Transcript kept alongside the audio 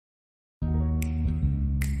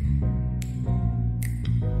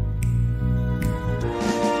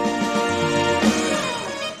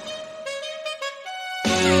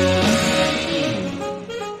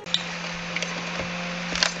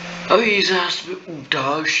A vy zase u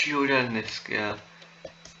dalšího dne dneska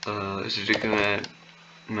si řekneme,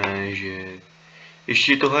 že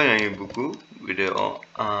ještě tohle na e-booku video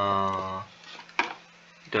a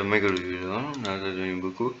dáme video na do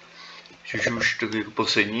e-booku, což už to jako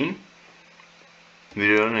poslední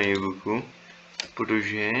video na e-booku,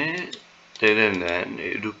 protože ten den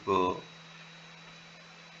jdu po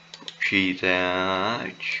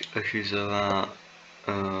počítač, až vzala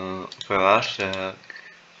opravář,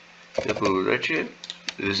 tak počítače,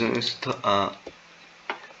 vezmeme si to a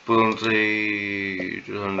potom tady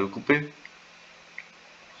to dám dokupy.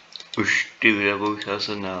 Už ty videa budu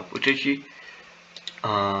vycházet na počítači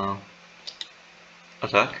a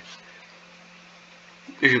tak.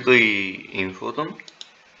 Takže to je info o tom.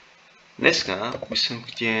 Dneska bych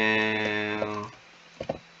chtěl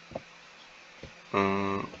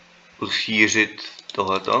rozšířit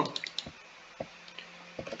tohleto,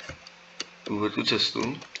 tu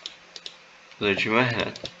cestu. Začneme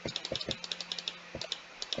hned.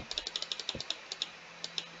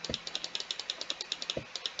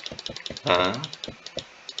 A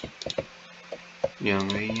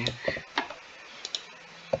děláme nějak.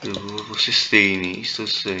 To bylo prostě stejný s tou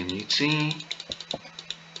silnicí.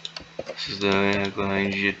 Se zdá jako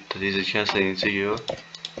že tady začíná silnice, že jo?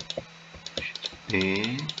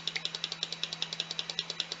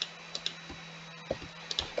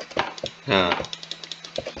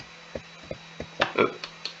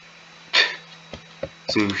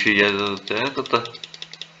 Co už je dělat toto?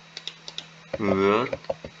 What?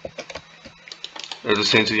 Já to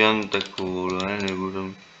se něco dělám takovou, ne? Nebo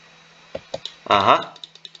tam... Aha!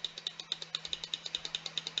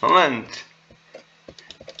 Moment!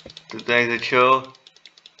 To tady začalo...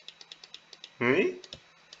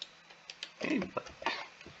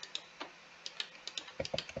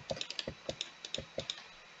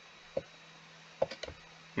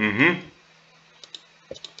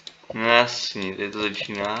 No jasně, tady to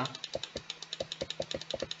začíná.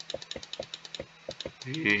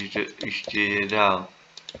 Ještě je dál.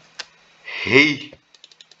 Hej!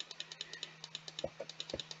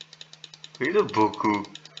 Je to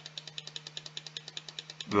boku.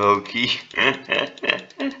 Velký.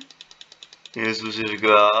 Já jsem si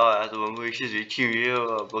říkal, já to mám ještě s větším, jo,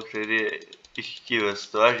 a pak tady ještě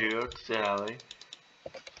vrstva, že jo, to se dále.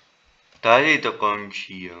 Tady to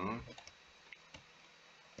končí, jo.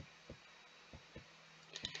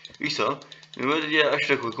 Víš co? Nebudu dělat až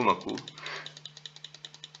takovou jako mapu.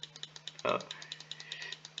 Jo.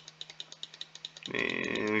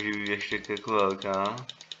 Nemůže být až tak jako velká.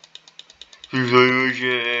 Což znamená,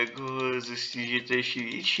 že jako zjistí, že to je ještě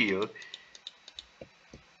větší, jo.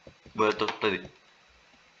 Bude to tady.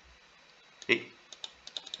 Hej.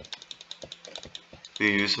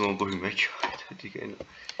 Vidím, že se mám boží meč. To je týká jedno.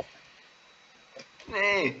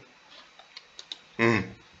 Nej.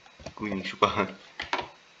 Kůník šupán.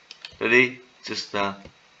 Tady cesta.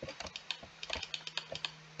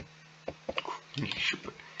 Kůník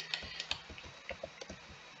šupán.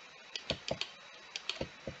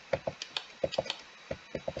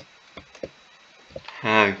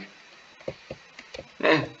 Tak.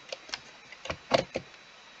 Ne.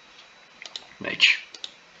 Meč.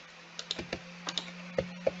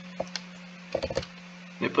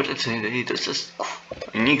 Nepořád se nejde to cestu.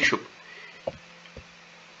 Kůník šup.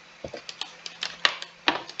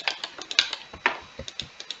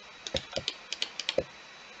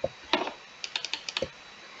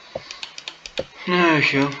 No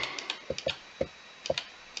jo.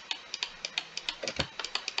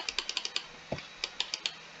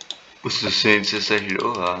 Už to silnice se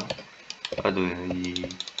dlouhá. A to nevadí.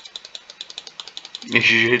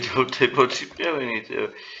 Ježiže, to bylo připravený, to jo.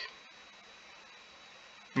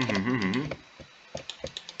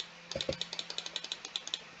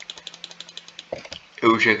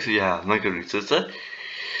 Už jak se dělá na kronice,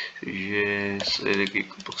 takže se taky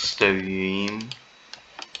jako postavím.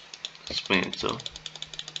 Aspoň něco.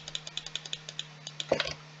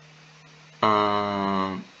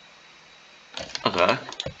 A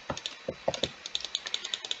tak.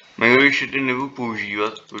 Mega ještě ty nebudu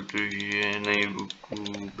používat, protože na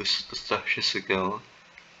e-booku by se to strašně sekalo.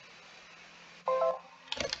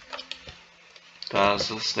 To já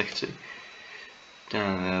zase nechci. Tak,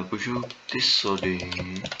 já použiju ty sody.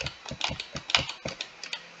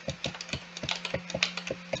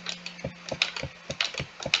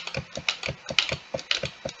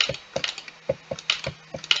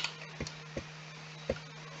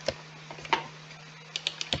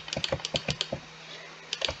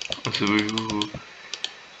 Asi použiju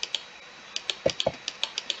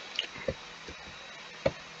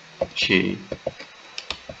či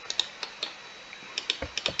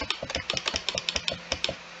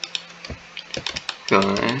To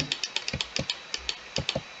ne.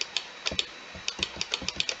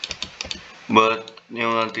 But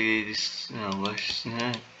jo, na ty, no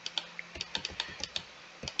vlastně.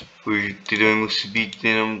 Už ty domy musí být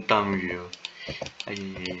jenom tam, že jo.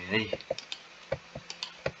 Ajajajaj.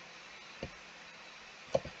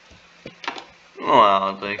 No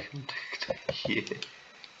a tak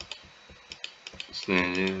to je.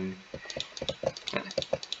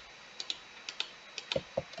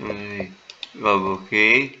 Ne. Dva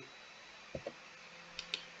boky.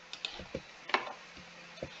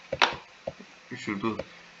 Jsou tu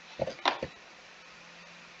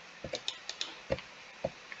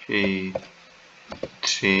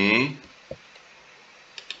 3.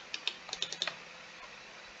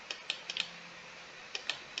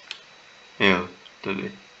 Jo,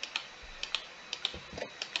 tady.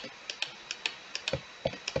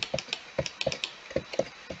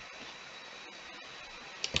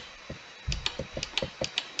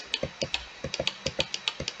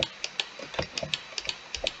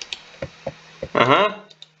 Aha,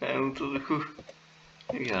 já mu to trochu...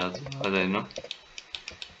 Já to hledaj, no.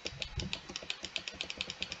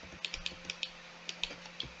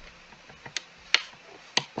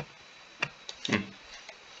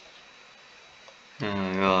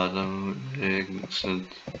 Jo, tam je snad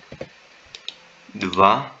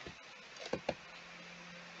 2.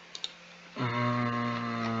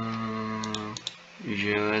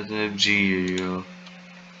 Železné bříže, jo.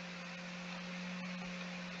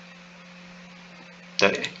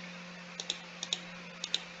 Tady.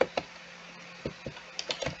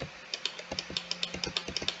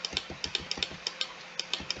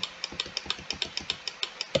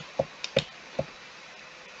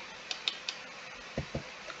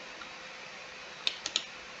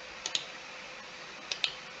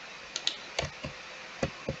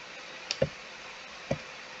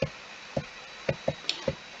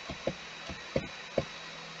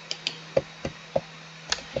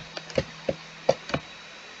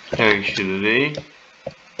 Tak ještě tady.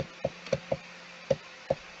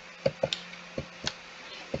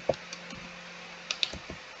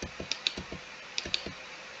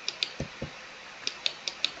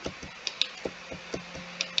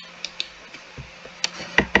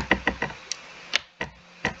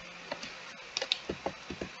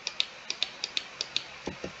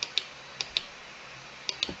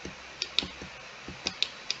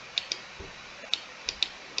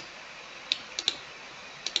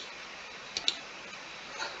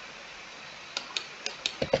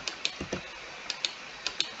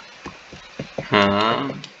 Aha.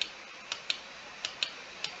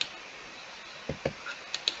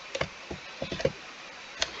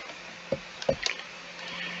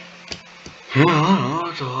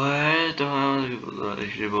 No, tohle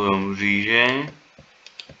ještě budou mříže.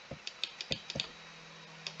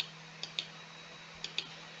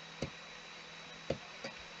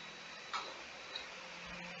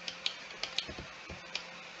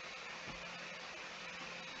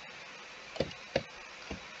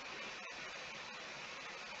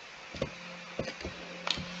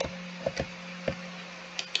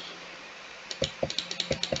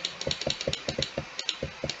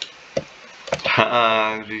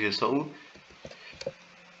 A když jsou,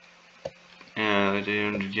 já teď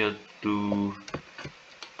jenom dělat tu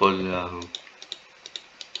podlahu.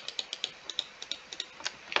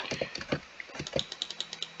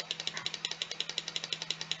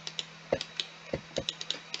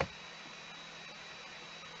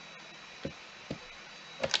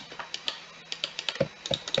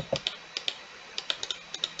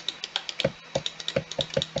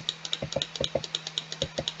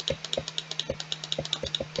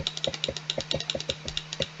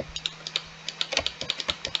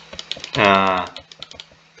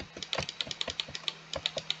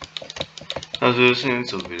 A to jsem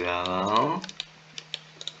něco vydával.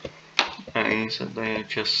 A jiný se tady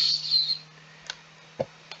čas...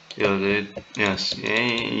 Jo, to je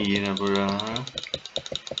jasně, jiná podána.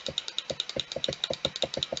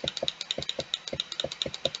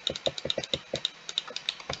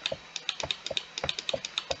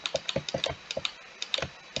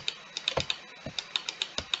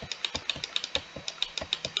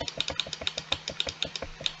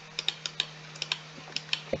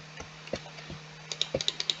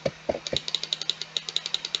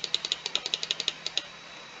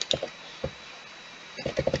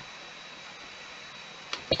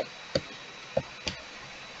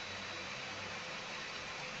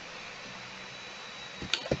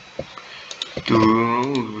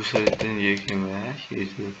 Tu se ten děk nemáš,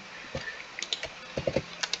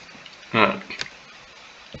 tak.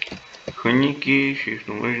 Chodníky,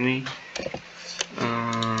 všechno možný. A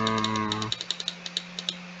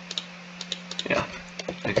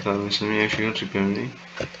Tak ale my jsme měli všechno připravený.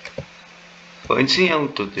 Policijní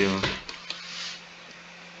auto, tyjo.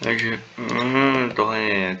 Takže, tohle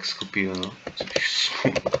je jak skopíro, což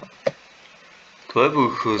tohle byl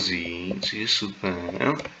chozí, což je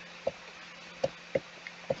super.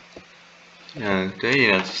 Tak, to je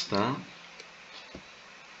jiná cesta.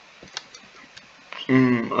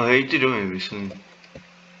 A hej, ty domy, myslím.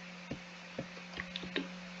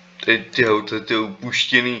 Teď ty auta, ty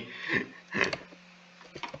upuštěný.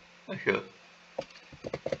 Ach jo.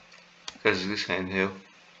 Kazili se jen, jo.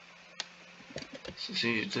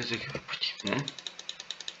 Myslím, že to je taky podivné.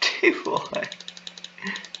 Ty vole.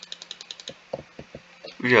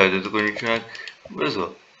 Užijte, to konečně nějak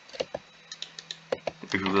vezlo.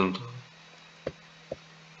 Takže tam to.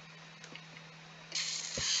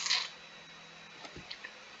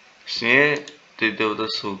 Vlastně ty auta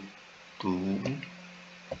jsou tu.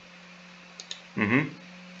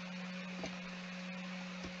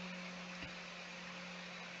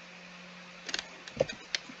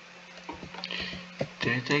 To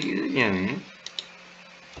je taky zajímavé.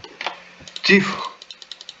 Ty vole.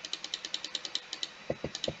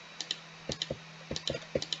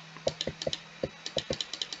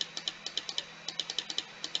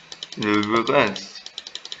 To by byl konec.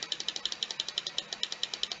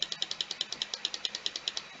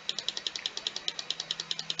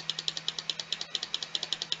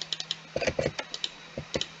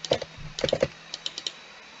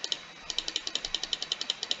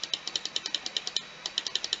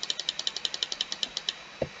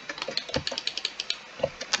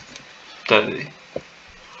 Tady.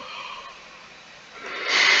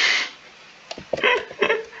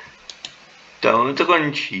 Tam to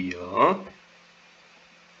končí, jo?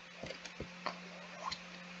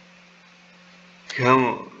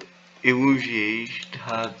 Kámo, i můžeš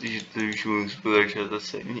dát, že to už musí pokračovat ta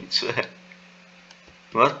sednice.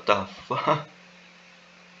 What the fuck?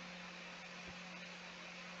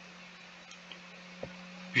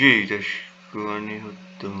 Že je ta školní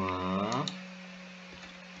hotová.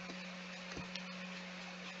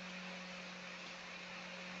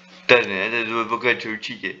 Tady ne, tady to bude pokračovat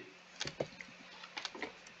určitě.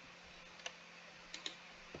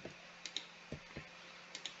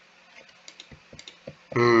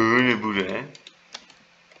 Nebude.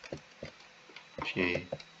 Počkej.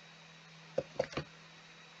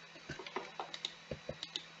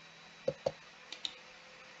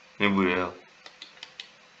 Nebude, jo.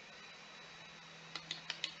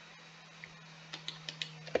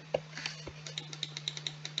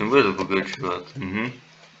 Nebude to pokračovat.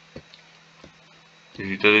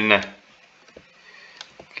 Takže tady ne.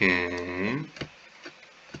 Okay.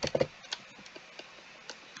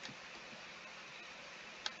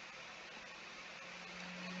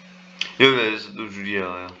 Jo, tady se to už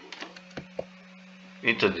udělá, jo.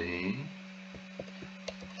 I tady.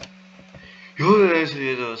 Jo, tady se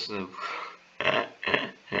je to vlastně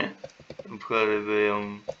obchází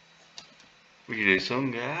jenom. Už kde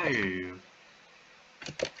jsou gáži, jo.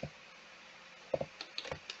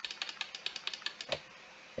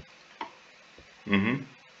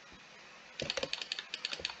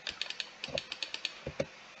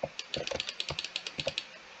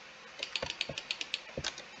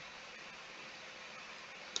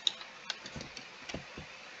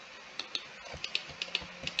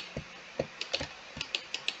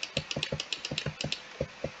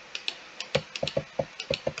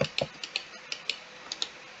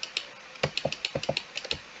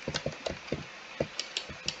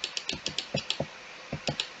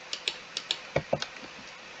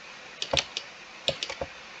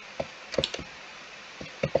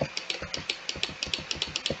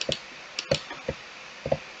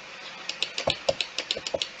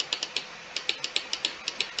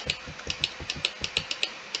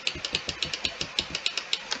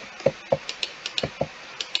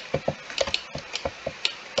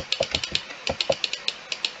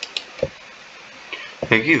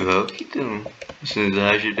 Jaký velký ten, se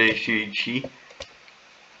zdá, že to je ještě větší.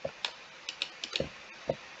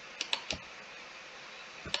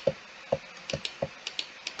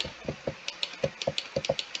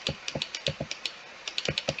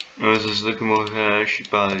 No zase taky mohl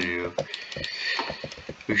šipát, že jo.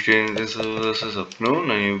 Už ten se zase zapnu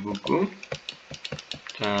na notebooku.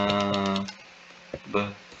 Tak,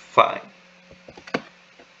 bude fajn.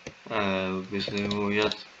 Bychom mohl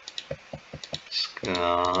udělat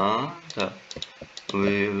tak,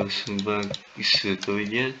 aby jsem byl i světlo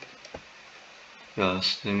vidět. Já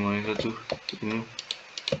si tady mám nechat tu jednu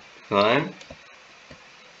klem.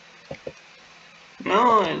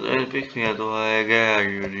 No, je pěkný a tohle je garáž,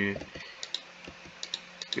 že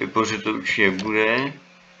vypořit to určitě bude.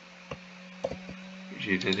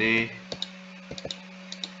 Že tady...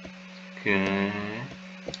 Okay.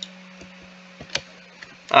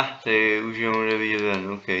 Tady už je může vidět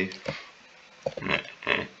ven, ok. Ne.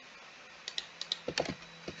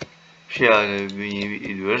 Však by měly být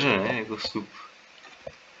i dveře, ne? Jako vstup.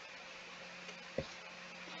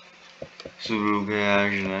 Vstup do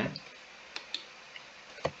garáže, ne?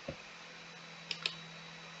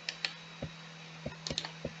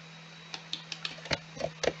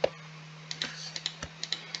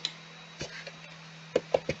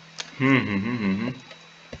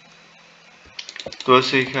 To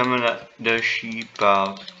si necháme na další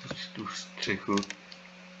pád, tu střechu.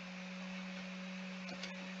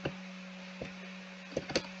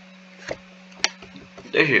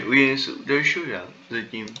 Takže uvidíme se u dalšího videa.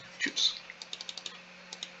 Zatím čus.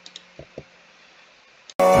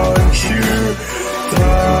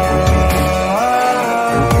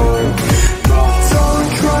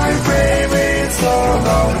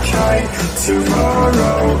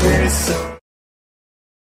 Tomorrow is so